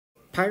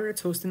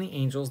Pirates hosting the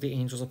Angels. The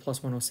Angels are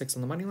plus 106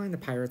 on the money line. The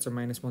Pirates are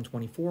minus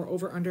 124.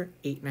 Over under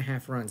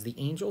 8.5 runs. The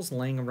Angels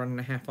laying a run and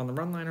a half on the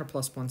run line are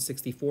plus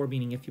 164,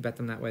 meaning if you bet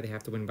them that way, they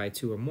have to win by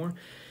 2 or more.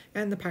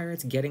 And the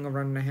Pirates getting a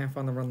run and a half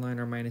on the run line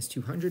are minus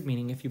 200,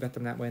 meaning if you bet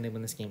them that way and they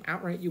win this game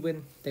outright, you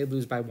win. They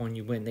lose by 1,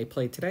 you win. They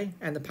played today,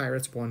 and the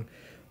Pirates won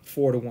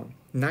 4-1.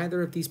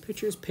 Neither of these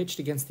pitchers pitched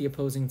against the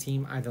opposing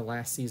team either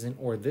last season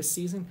or this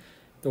season.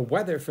 The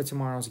weather for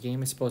tomorrow's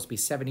game is supposed to be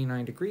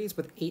 79 degrees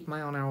with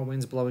 8-mile-an-hour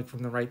winds blowing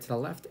from the right to the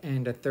left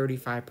and a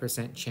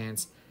 35%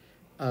 chance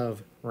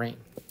of rain.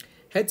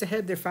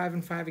 Head-to-head, they're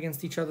 5-5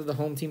 against each other. The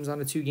home team's on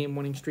a 2-game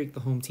winning streak.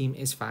 The home team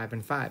is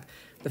 5-5.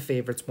 The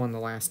favorites won the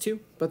last 2,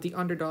 but the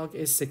underdog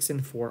is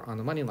 6-4 on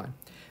the money line.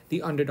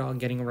 The underdog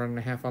getting a run and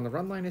a half on the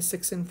run line is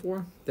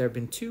 6-4. There have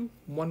been 2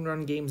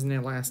 one-run games in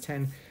their last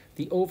 10.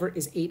 The over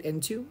is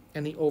 8-2,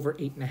 and the over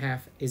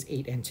 8.5 is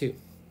 8-2.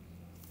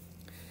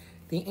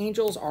 The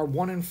Angels are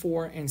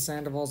 1-4 in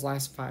Sandoval's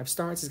last 5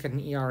 starts. He's got an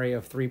ERA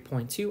of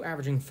 3.2,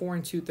 averaging 4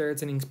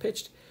 2/3 innings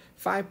pitched,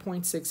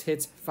 5.6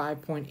 hits,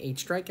 5.8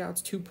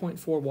 strikeouts,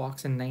 2.4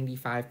 walks, and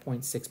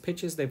 95.6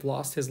 pitches. They've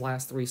lost his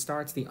last 3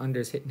 starts. The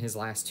under's hit in his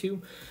last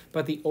 2,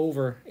 but the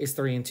over is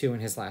 3-2 in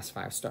his last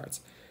 5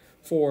 starts.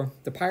 For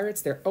the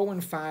Pirates, they're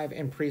 0-5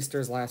 in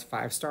Priester's last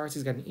 5 starts.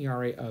 He's got an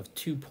ERA of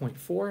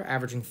 2.4,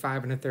 averaging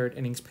 5 1/3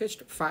 innings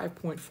pitched,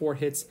 5.4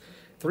 hits,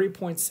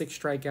 3.6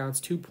 strikeouts,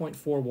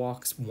 2.4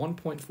 walks,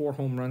 1.4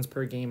 home runs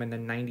per game, and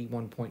then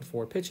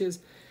 91.4 pitches.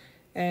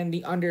 And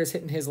the under is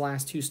hitting his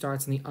last 2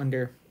 starts, and the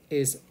under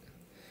is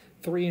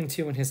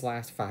 3-2 in his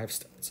last 5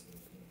 starts.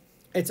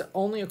 It's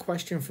only a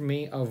question for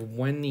me of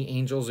when the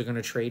Angels are going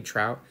to trade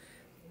Trout.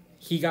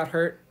 He got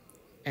hurt,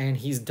 and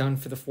he's done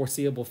for the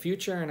foreseeable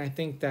future, and I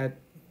think that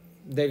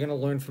they're going to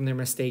learn from their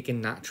mistake in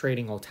not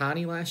trading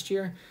Ohtani last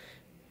year.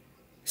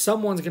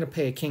 Someone's going to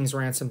pay a king's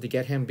ransom to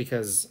get him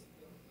because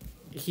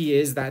he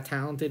is that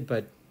talented,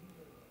 but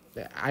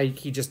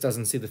he just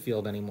doesn't see the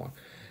field anymore.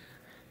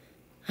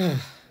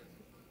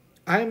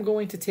 I'm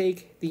going to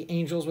take the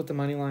Angels with the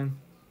money line.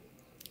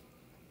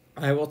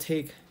 I will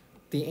take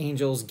the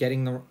Angels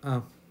getting the...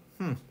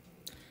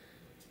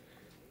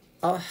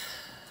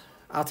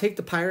 I'll take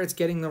the Pirates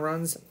getting the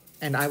runs,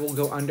 and I will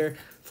go under.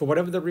 For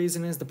whatever the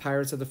reason is, the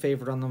Pirates are the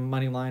favorite on the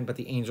money line, but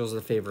the Angels are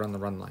the favorite on the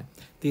run line.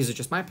 These are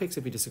just my picks.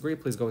 If you disagree,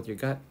 please go with your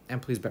gut,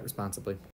 and please bet responsibly.